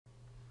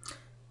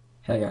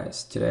Hey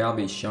guys, today I'll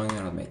be showing you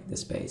how to make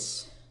this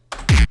bass.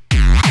 I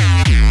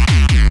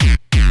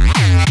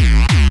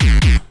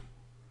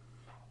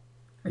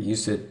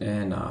used it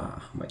in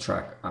my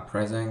track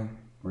Uprising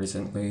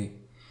recently,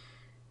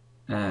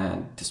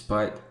 and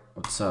despite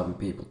what some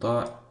people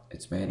thought,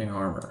 it's made in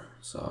Harmor,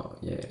 so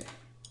yeah.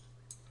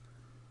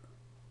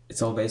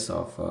 It's all based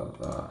off of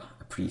a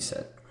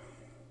preset,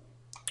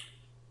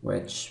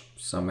 which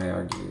some may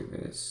argue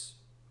is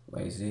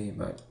lazy,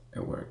 but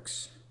it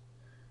works.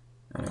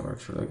 And it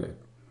works really good.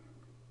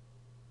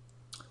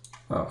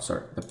 Oh,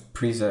 sorry, the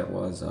preset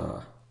was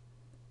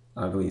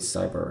Ugly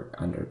Cyborg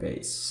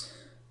Underbass.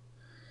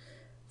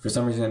 For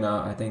some reason,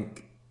 I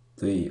think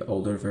the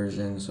older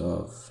versions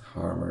of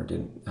Harmor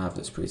didn't have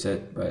this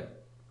preset,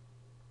 but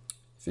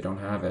if you don't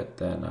have it,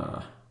 then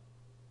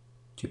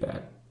too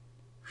bad.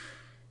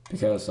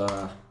 Because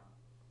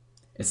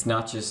it's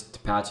not just the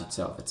patch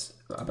itself, it's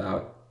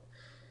about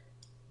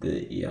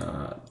the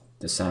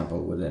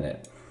sample within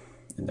it,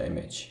 in the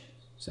image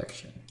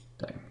section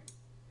thing.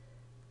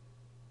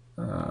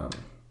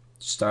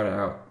 Start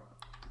out,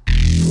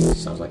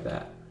 sounds like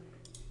that.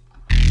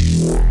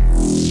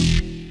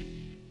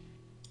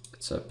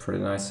 It's a pretty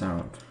nice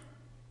sound,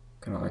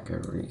 kind of like a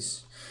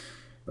Reese.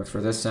 But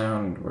for this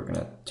sound, we're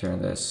gonna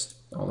turn this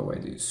all the way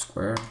to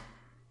square.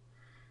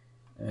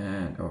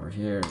 And over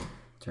here,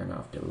 turn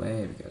off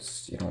delay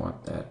because you don't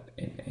want that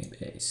in a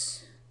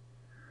bass.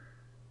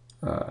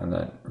 And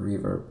then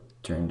reverb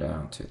turn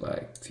down to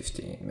like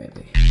 15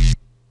 maybe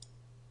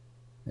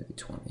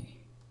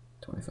 20,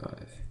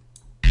 25.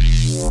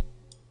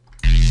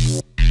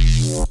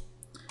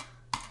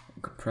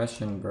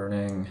 Compression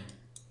burning,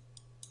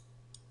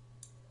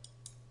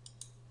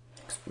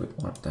 because we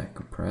want that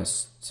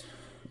compressed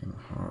and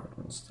hard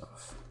and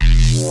stuff.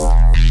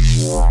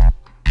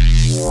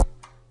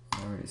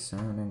 Already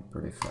sounding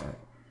pretty fat.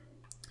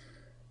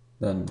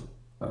 Then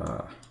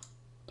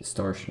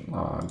distortion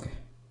log,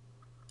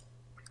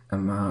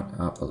 amount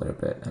up a little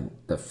bit, and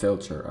the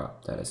filter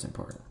up, that is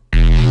important.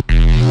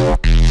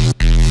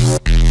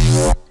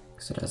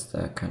 So it has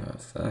that kind of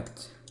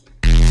effect.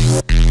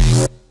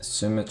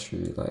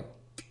 Symmetry like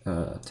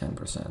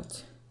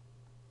 10%.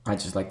 I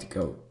just like to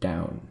go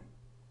down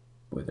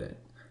with it.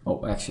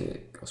 Oh, actually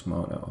it goes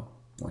mono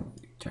when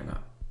you turn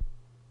up.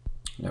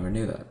 Never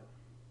knew that.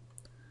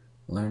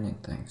 Learning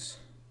things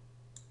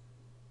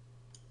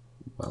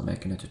while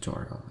making a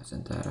tutorial,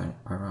 isn't that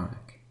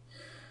ironic?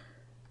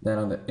 Then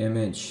on the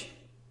image,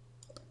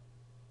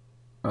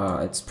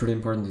 it's pretty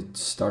important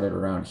to start it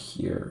around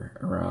here,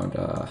 around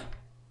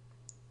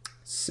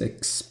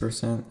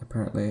 6%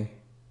 apparently.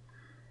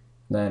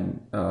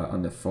 Then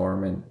on the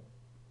formant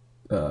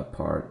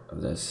part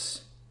of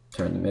this,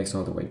 turn the mix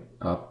all the way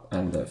up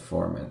and the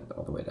formant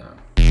all the way down.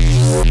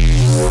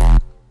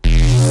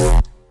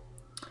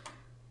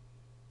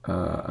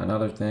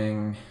 Another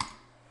thing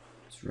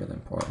that's really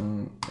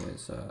important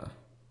is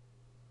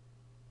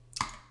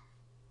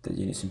the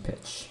unison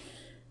pitch.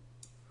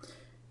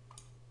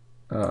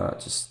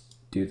 Just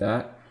do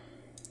that,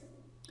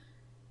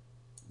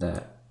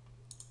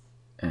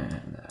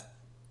 and that.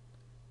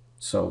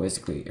 So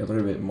basically a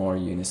little bit more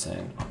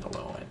unison on the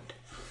low end.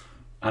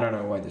 I don't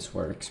know why this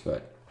works,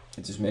 but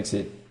it just makes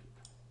it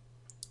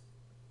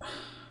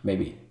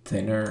maybe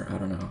thinner, I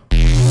don't know.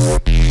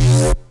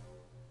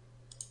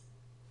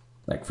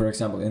 Like for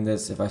example in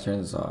this, if I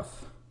turn this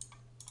off,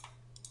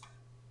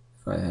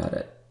 if I had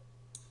it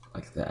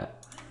like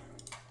that.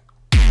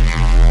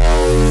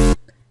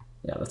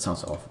 Yeah, that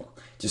sounds awful.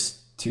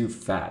 Just too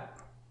fat.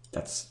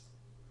 That's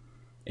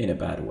in a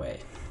bad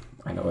way.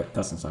 I know it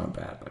doesn't sound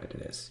bad, but it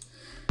is.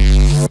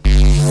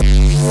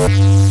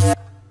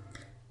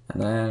 And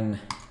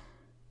then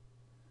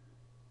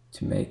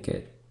to make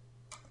it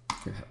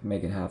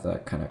have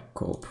that kind of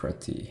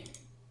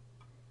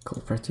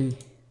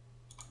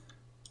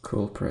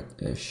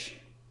Culprate-ish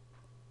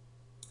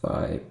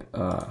vibe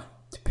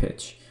to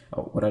pitch.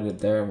 Oh, what I did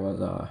there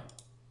was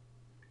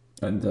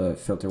and the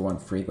filter 1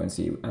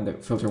 frequency, and the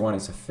filter 1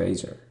 is a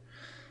phaser.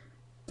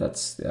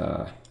 That's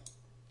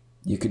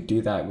you could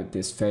do that with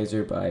this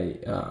phaser by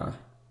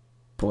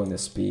pulling the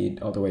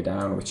speed all the way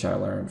down, which I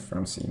learned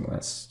from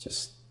Seamless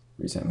just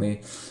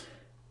recently.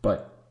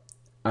 But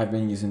I've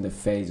been using the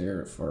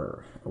phaser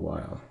for a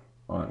while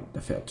on the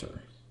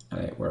filter,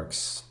 and it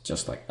works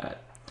just like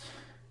that.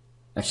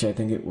 Actually, I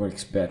think it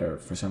works better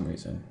for some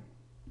reason,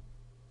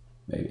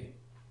 maybe.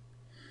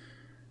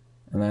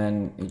 And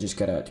then you just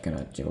gotta kind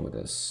of jiggle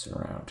this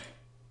around.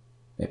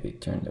 Maybe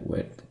turn the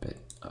width a bit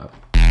up.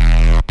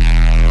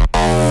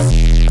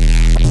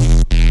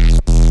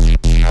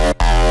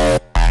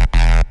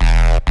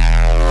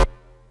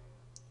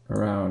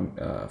 Around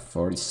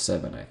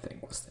 47, I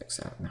think, was the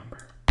exact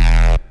number.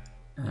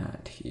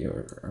 And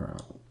here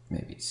around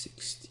maybe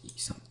 60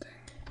 something.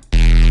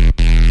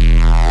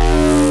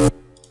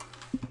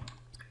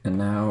 And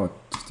now,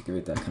 just to give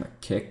it that kind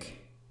of kick,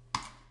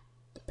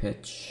 the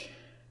pitch.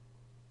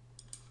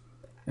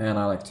 And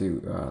I like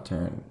to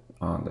turn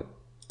on the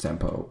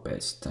tempo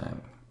based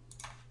time,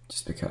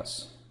 just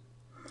because.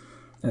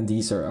 And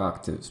these are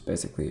octaves,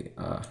 basically.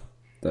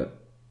 The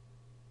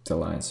the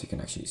lines you can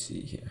actually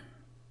see here.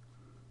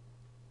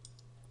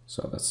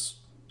 So that's,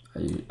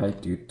 I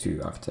do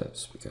 2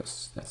 octaves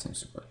because that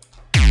seems to work.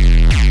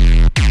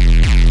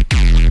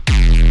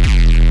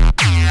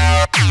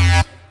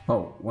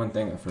 Oh, one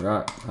thing I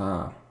forgot,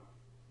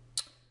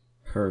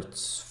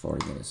 hertz for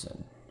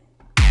unison.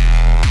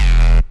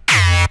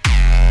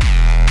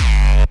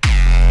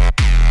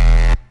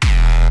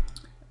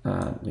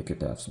 And you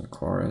could have some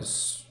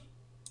chorus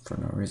for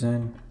no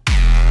reason,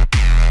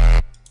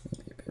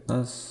 maybe a bit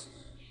less.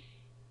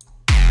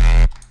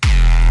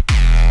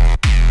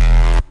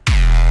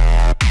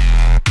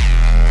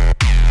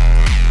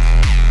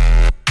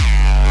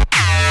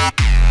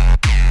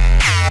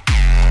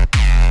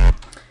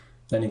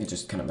 Then you can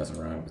just kind of mess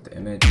around with the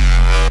image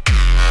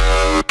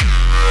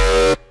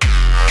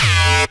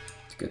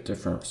to get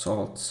different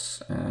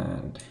results,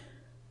 and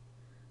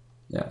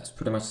yeah, that's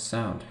pretty much the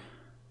sound.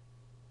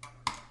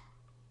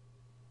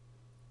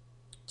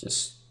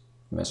 Just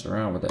mess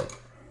around with it.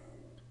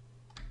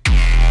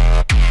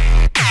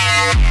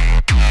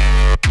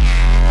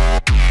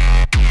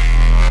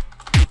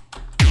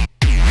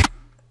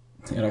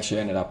 It actually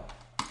ended up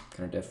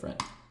kind of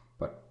different,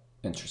 but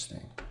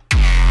interesting.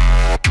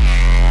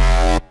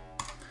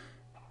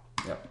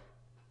 Yep.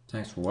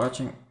 Thanks for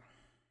watching.